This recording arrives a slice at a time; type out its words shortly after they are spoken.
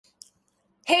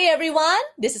Hey everyone,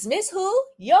 this is Miss Hu,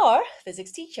 your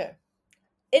physics teacher.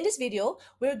 In this video,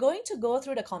 we're going to go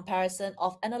through the comparison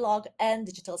of analog and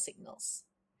digital signals.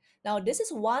 Now, this is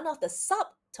one of the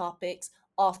subtopics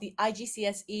of the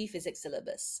IGCSE physics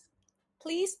syllabus.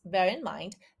 Please bear in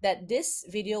mind that this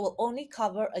video will only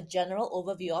cover a general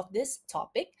overview of this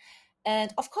topic.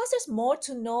 And of course, there's more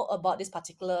to know about this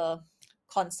particular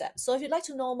concept. So if you'd like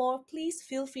to know more, please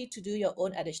feel free to do your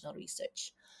own additional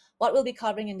research. What we'll be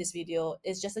covering in this video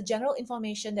is just the general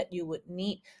information that you would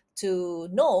need to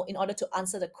know in order to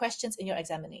answer the questions in your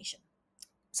examination.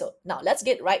 So now let's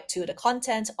get right to the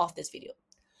content of this video.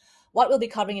 What we'll be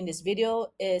covering in this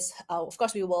video is, of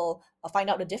course, we will find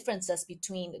out the differences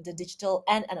between the digital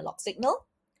and analog signal.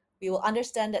 We will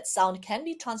understand that sound can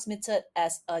be transmitted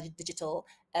as a digital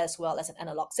as well as an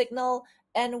analog signal,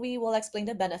 and we will explain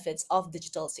the benefits of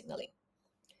digital signaling.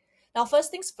 Now,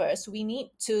 first things first, we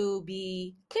need to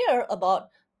be clear about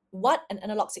what an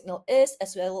analog signal is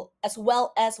as well as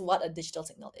what a digital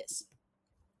signal is.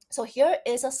 So here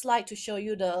is a slide to show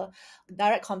you the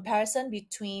direct comparison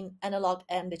between analog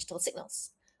and digital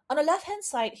signals. On the left-hand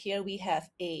side here, we have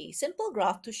a simple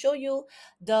graph to show you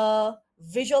the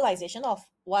visualization of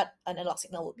what an analog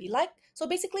signal would be like. So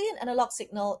basically, an analog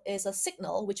signal is a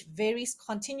signal which varies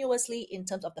continuously in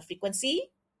terms of the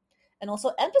frequency and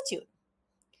also amplitude.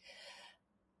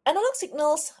 Analog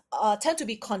signals tend to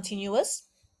be continuous,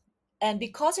 and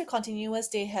because they're continuous,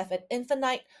 they have an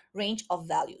infinite range of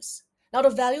values. Now, the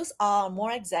values are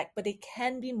more exact, but they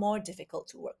can be more difficult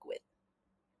to work with.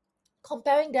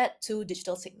 Comparing that to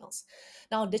digital signals.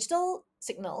 Now, digital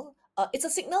signal, it's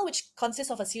a signal which consists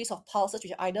of a series of pulses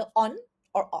which are either on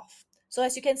or off. So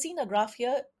as you can see in the graph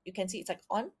here, you can see it's like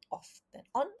on, off, then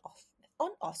on, off, then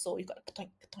on, off. So you've got a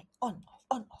on, off,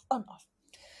 on, off, on, off.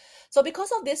 So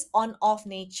because of this on-off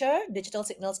nature, digital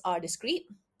signals are discrete.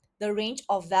 The range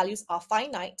of values are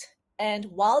finite. And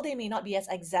while they may not be as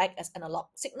exact as analog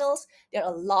signals, they're a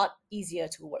lot easier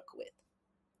to work with.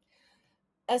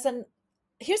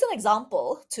 Here's an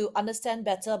example to understand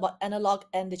better about analog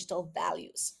and digital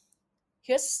values.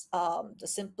 Here's the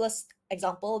simplest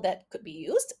example that could be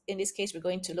used. In this case, we're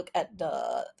going to look at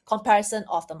the comparison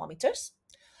of thermometers.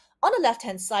 On the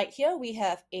left-hand side here, we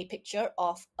have a picture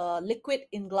of liquid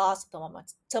in-glass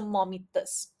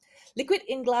thermometers. Liquid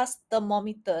in-glass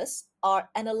thermometers are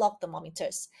analog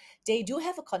thermometers. They do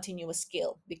have a continuous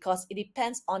scale because it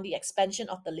depends on the expansion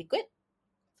of the liquid.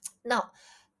 Now,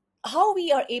 how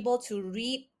we are able to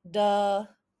read the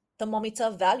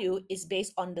thermometer value is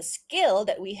based on the scale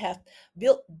that we have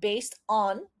built based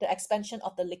on the expansion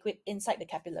of the liquid inside the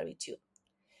capillary tube.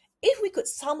 If we could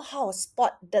somehow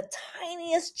spot the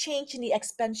tiniest change in the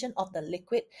expansion of the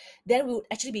liquid, then we would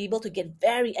actually be able to get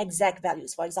very exact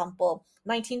values. For example,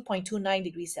 19.29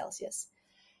 degrees Celsius.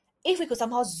 If we could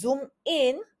somehow zoom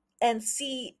in and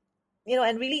see,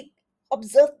 and really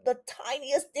observe the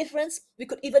tiniest difference, we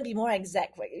could even be more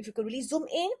exact, right? If you could really zoom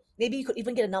in, maybe you could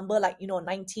even get a number like,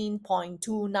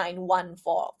 19.291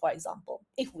 for example,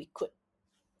 if we could.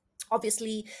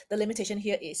 Obviously, the limitation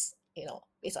here is,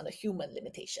 based on the human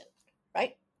limitation,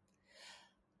 right?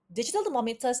 Digital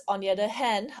thermometers, on the other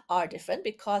hand, are different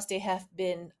because they have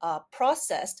been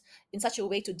processed in such a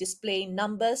way to display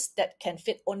numbers that can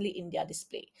fit only in their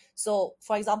display. So,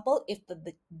 for example, if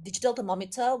the digital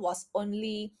thermometer was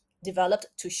only developed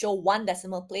to show one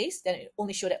decimal place, then it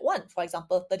only showed at one. For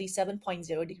example,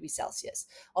 37.0 degrees Celsius,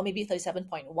 or maybe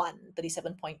 37.1,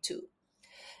 37.2.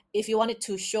 If you want it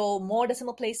to show more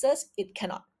decimal places, it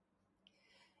cannot.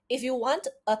 If you want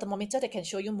a thermometer that can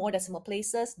show you more decimal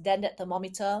places, then that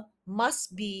thermometer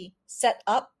must be set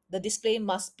up. The display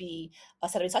must be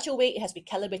set up in such a way, it has to be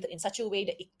calibrated in such a way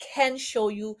that it can show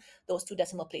you those two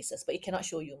decimal places, but it cannot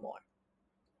show you more.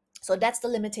 So that's the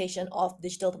limitation of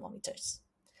digital thermometers.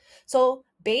 So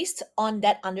based on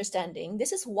that understanding,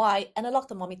 this is why analog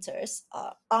thermometers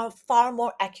are far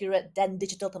more accurate than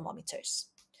digital thermometers.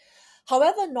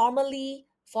 However, normally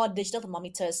for digital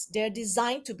thermometers, they're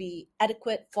designed to be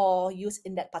adequate for use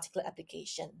in that particular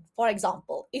application. For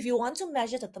example, if you want to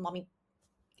measure the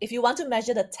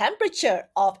temperature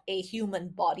of a human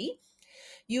body,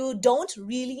 you don't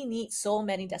really need so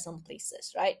many decimal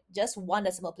places, right? Just one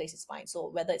decimal place is fine. So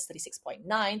whether it's 36.9,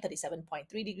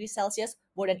 37.3 degrees Celsius,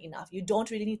 more than enough. You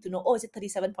don't really need to know, is it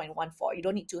 37.14? You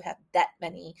don't need to have that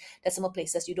many decimal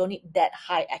places. You don't need that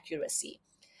high accuracy.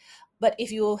 But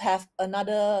if you have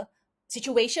another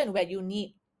situation where you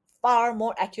need far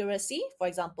more accuracy, for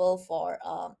example, for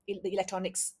the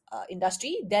electronics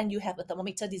industry, then you have a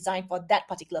thermometer designed for that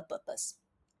particular purpose.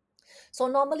 So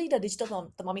normally the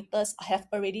digital thermometers have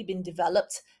already been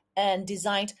developed and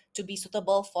designed to be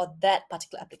suitable for that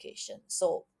particular application.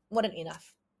 So more than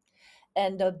enough.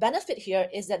 And the benefit here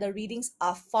is that the readings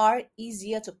are far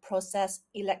easier to process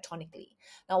electronically.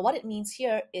 Now, what it means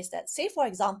here is that, say, for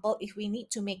example, if we need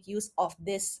to make use of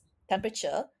this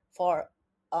temperature for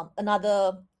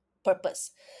another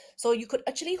purpose, so you could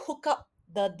actually hook up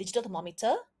the digital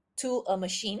thermometer to a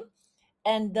machine,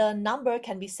 and the number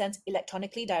can be sent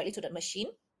electronically directly to the machine,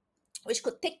 which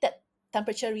could take that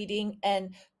temperature reading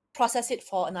and process it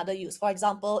for another use. For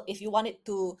example, if you want it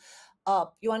to,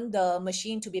 you want the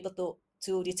machine to be able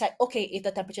to detect, okay, if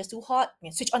the temperature is too hot, you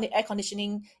can switch on the air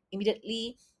conditioning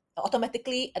immediately,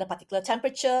 automatically at a particular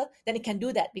temperature, then it can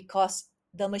do that because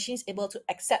the machine is able to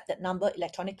accept that number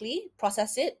electronically,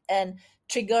 process it, and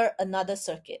trigger another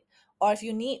circuit. Or if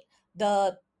you need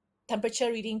the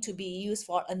temperature reading to be used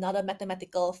for another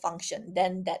mathematical function,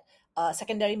 then that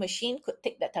secondary machine could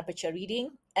take that temperature reading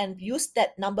and use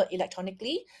that number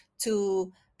electronically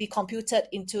to be computed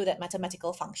into that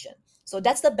mathematical function. So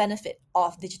that's the benefit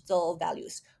of digital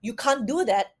values. You can't do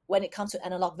that when it comes to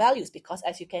analog values because,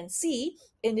 as you can see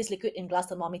in this liquid in glass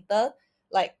thermometer,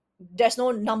 like there's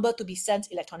no number to be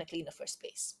sent electronically in the first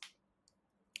place.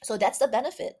 So that's the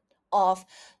benefit of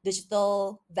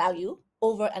digital value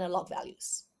over analog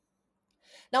values.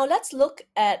 Now let's look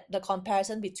at the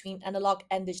comparison between analog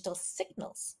and digital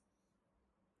signals.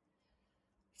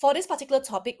 For this particular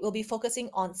topic, we'll be focusing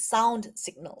on sound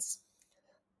signals.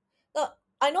 Now,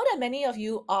 I know that many of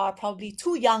you are probably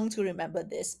too young to remember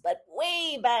this, but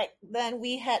way back then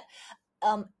we had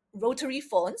rotary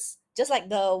phones, just like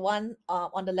the one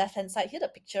on the left-hand side here, the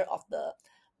picture of the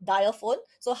dial phone.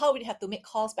 So how we'd have to make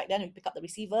calls back then, we pick up the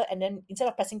receiver, and then instead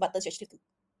of pressing buttons, you actually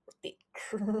have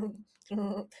to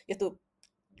rotate. You have to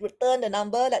return the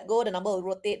number, let go, the number will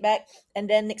rotate back, and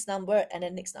then next number, and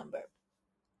then next number.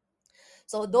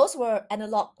 So those were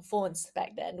analog phones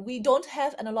back then. We don't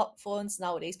have analog phones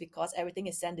nowadays because everything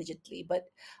is sent digitally, but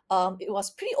it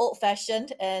was pretty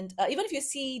old-fashioned. And even if you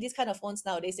see these kind of phones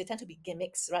nowadays, they tend to be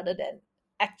gimmicks rather than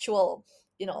actual,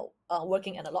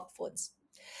 working analog phones.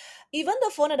 Even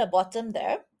the phone at the bottom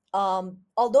there,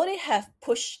 although they have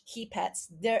push keypads,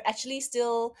 they're actually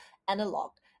still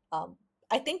analog. Um,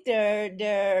 I think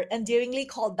they're endearingly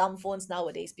called dumb phones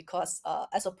nowadays because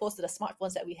as opposed to the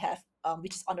smartphones that we have,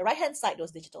 which is on the right hand side,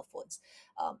 those digital phones.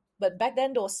 But back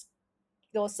then, those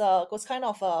kind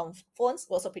of phones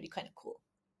were also pretty kind of cool.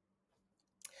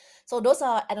 So those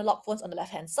are analog phones on the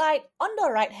left hand side. On the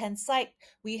right hand side,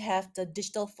 we have the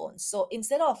digital phones. So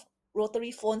instead of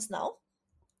rotary phones now,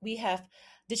 we have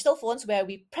digital phones where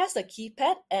we press the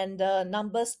keypad and the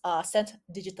numbers are sent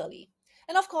digitally.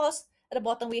 And of course, at the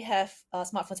bottom, we have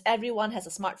smartphones. Everyone has a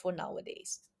smartphone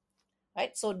nowadays,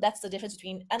 right? So that's the difference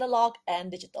between analog and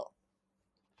digital.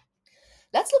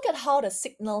 Let's look at how the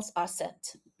signals are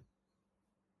sent.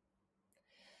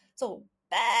 So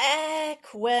back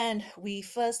when we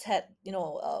first had,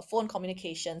 phone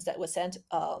communications that were sent,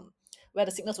 where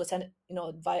the signals were sent,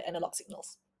 via analog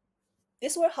signals.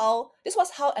 This was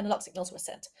how analog signals were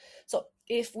sent. So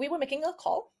if we were making a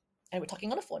call and we're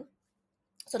talking on the phone,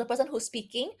 so the person who's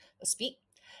speaking will speak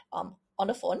on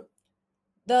the phone.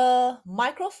 The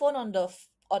microphone on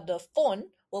the phone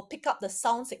will pick up the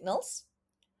sound signals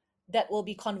that will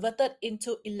be converted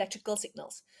into electrical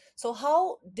signals. So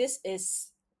how this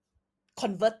is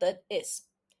converted is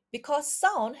because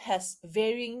sound has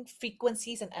varying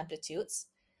frequencies and amplitudes,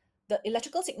 the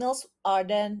electrical signals are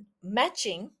then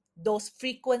matching those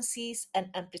frequencies and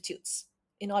amplitudes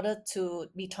in order to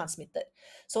be transmitted.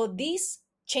 So these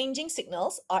changing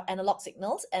signals are analog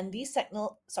signals, and these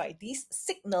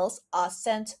signals are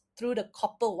sent through the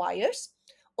copper wires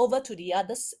over to the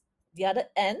other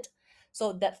end.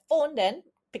 So that phone then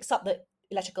picks up the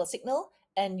electrical signal,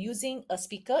 and using a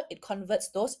speaker, it converts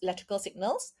those electrical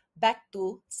signals back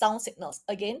to sound signals,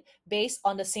 again based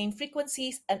on the same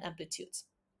frequencies and amplitudes.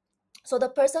 So the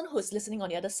person who's listening on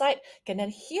the other side can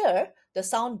then hear the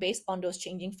sound based on those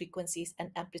changing frequencies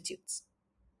and amplitudes.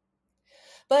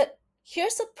 But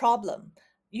here's a problem.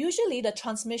 Usually the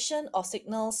transmission of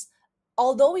signals,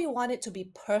 although we want it to be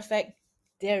perfect,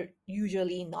 they're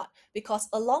usually not, because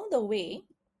along the way,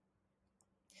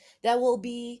 there will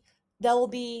be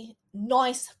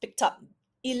noise picked up,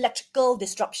 electrical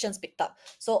disruptions picked up.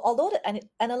 So although the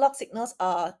analog signals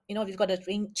are, we've got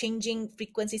the changing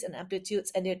frequencies and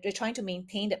amplitudes, and they're trying to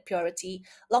maintain that purity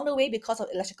along the way because of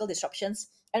electrical disruptions.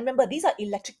 And remember, these are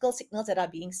electrical signals that are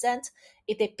being sent.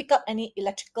 If they pick up any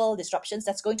electrical disruptions,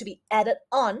 that's going to be added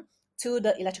on to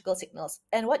the electrical signals.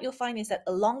 And what you'll find is that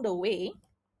along the way,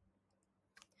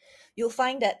 you'll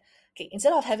find that, okay,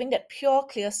 instead of having that pure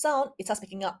clear sound, it starts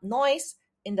picking up noise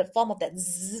in the form of that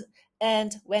zzz,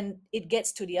 and when it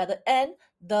gets to the other end,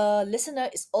 the listener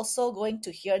is also going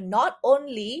to hear not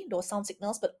only those sound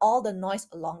signals, but all the noise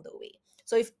along the way.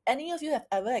 So if any of you have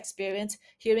ever experienced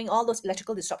hearing all those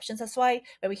electrical disruptions, that's why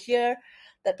when we hear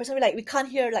that person, we're like, we can't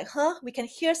hear, like, we can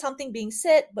hear something being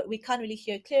said, but we can't really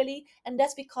hear clearly. And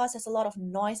that's because there's a lot of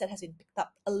noise that has been picked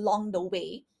up along the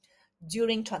way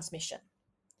during transmission.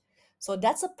 So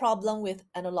that's a problem with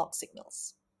analog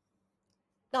signals.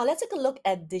 Now let's take a look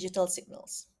at digital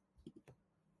signals.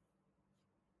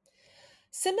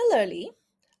 Similarly,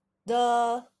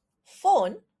 the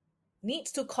phone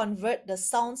needs to convert the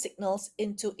sound signals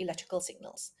into electrical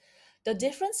signals. The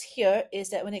difference here is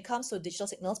that when it comes to digital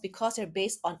signals, because they're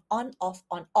based on,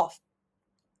 off,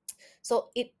 so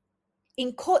it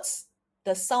encodes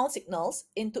the sound signals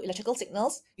into electrical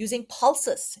signals using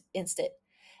pulses instead.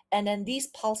 And then these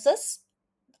pulses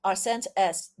are sent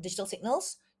as digital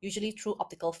signals, usually through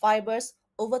optical fibers,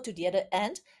 over to the other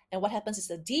end. And what happens is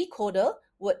the decoder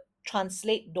would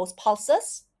translate those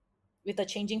pulses with the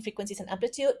changing frequencies and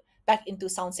amplitude back into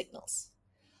sound signals.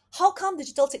 How come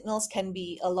digital signals can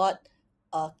be a lot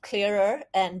clearer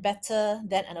and better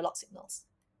than analog signals?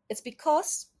 It's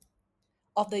because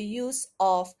of the use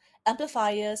of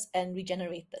amplifiers and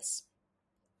regenerators.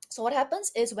 So what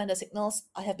happens is when the signals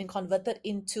have been converted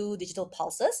into digital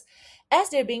pulses, as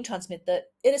they're being transmitted,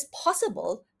 it is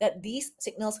possible that these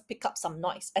signals pick up some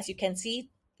noise. As you can see, in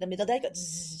the middle there, got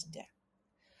zzz there.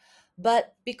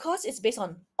 But because it's based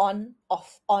on,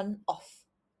 off,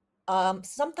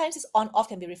 sometimes this on, off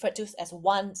can be referred to as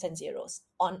ones and zeros,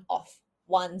 on, off,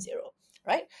 1, 0,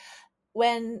 right?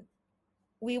 When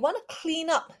we want to clean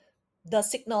up the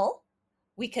signal,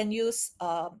 we can use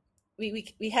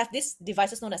we have these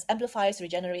devices known as amplifiers,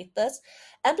 regenerators.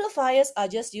 Amplifiers are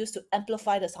just used to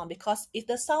amplify the sound, because if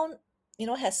the sound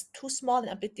has too small an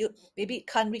amplitude, maybe it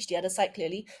can't reach the other side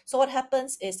clearly. So what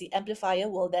happens is the amplifier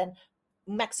will then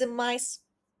maximize,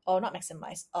 or not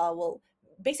maximize, will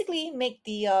basically make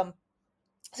the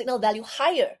signal value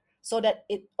higher, so that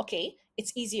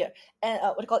it's easier, and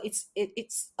what do you call it?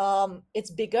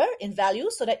 It's bigger in value,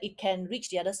 so that it can reach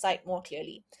the other side more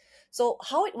clearly. So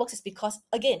how it works is, because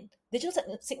again,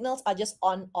 digital signals are just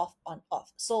on, off.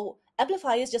 So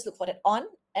amplifiers just look for that on,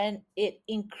 and it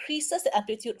increases the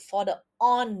amplitude for the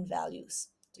on values.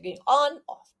 So going on,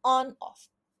 off.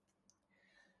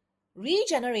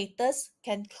 Regenerators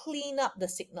can clean up the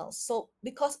signals. So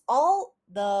because all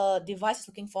the device is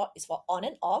looking for is for on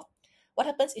and off, what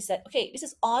happens is that, okay, this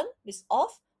is on, this is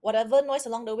off, whatever noise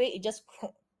along the way, it just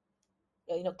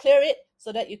clear it,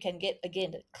 so that you can get,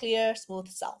 again, the clear, smooth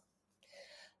sound.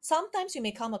 Sometimes you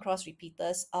may come across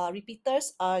repeaters.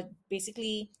 Repeaters are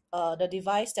basically the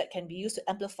device that can be used to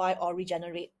amplify or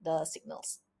regenerate the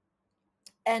signals.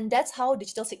 And that's how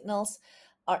digital signals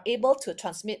are able to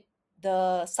transmit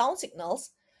the sound signals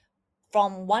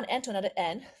from one end to another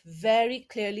end very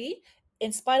clearly.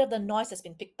 In spite of the noise that's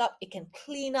been picked up, it can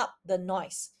clean up the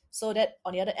noise, so that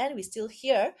on the other end, we still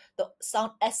hear the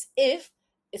sound as if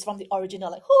it's from the original,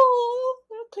 like, oh,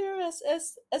 clear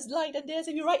as light and there's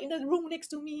if you're right in the room next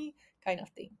to me, kind of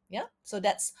thing. Yeah, so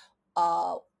that's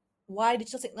why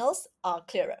digital signals are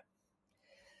clearer.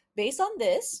 Based on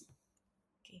this,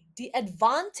 the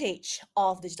advantage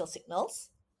of digital signals,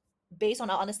 based on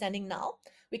our understanding now,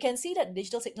 we can see that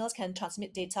digital signals can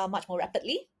transmit data much more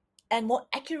rapidly and more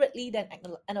accurately than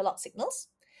analog signals.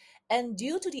 And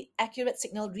due to the accurate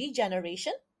signal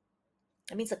regeneration,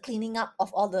 that means the cleaning up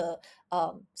of all the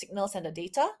signals and the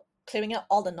data, clearing up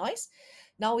all the noise.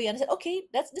 Now we understand, okay,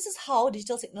 this is how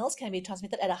digital signals can be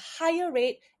transmitted at a higher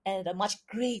rate and at a much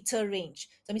greater range.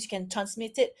 So that means you can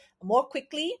transmit it more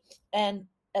quickly and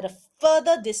at a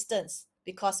further distance,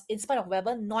 because in spite of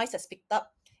whatever noise that's picked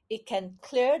up, it can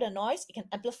clear the noise, it can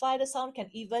amplify the sound, can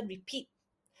even repeat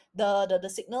the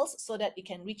signals, so that it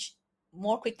can reach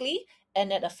more quickly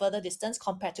and at a further distance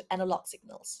compared to analog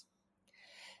signals.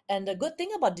 And the good thing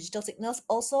about digital signals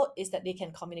also is that they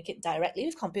can communicate directly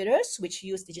with computers, which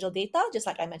use digital data. Just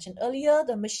like I mentioned earlier,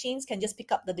 the machines can just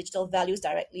pick up the digital values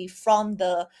directly from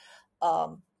the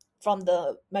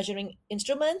measuring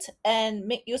instrument and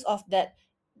make use of that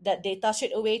data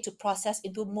straight away to process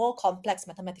into more complex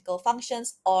mathematical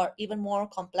functions or even more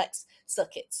complex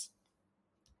circuits.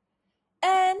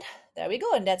 And there we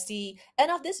go, and that's the end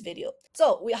of this video.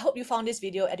 So I hope you found this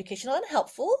video educational and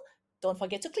helpful. Don't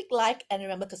forget to click like and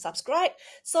remember to subscribe,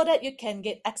 so that you can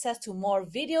get access to more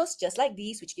videos just like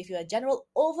these, which give you a general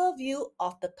overview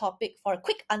of the topic for a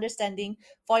quick understanding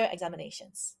for your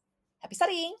examinations. Happy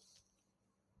studying!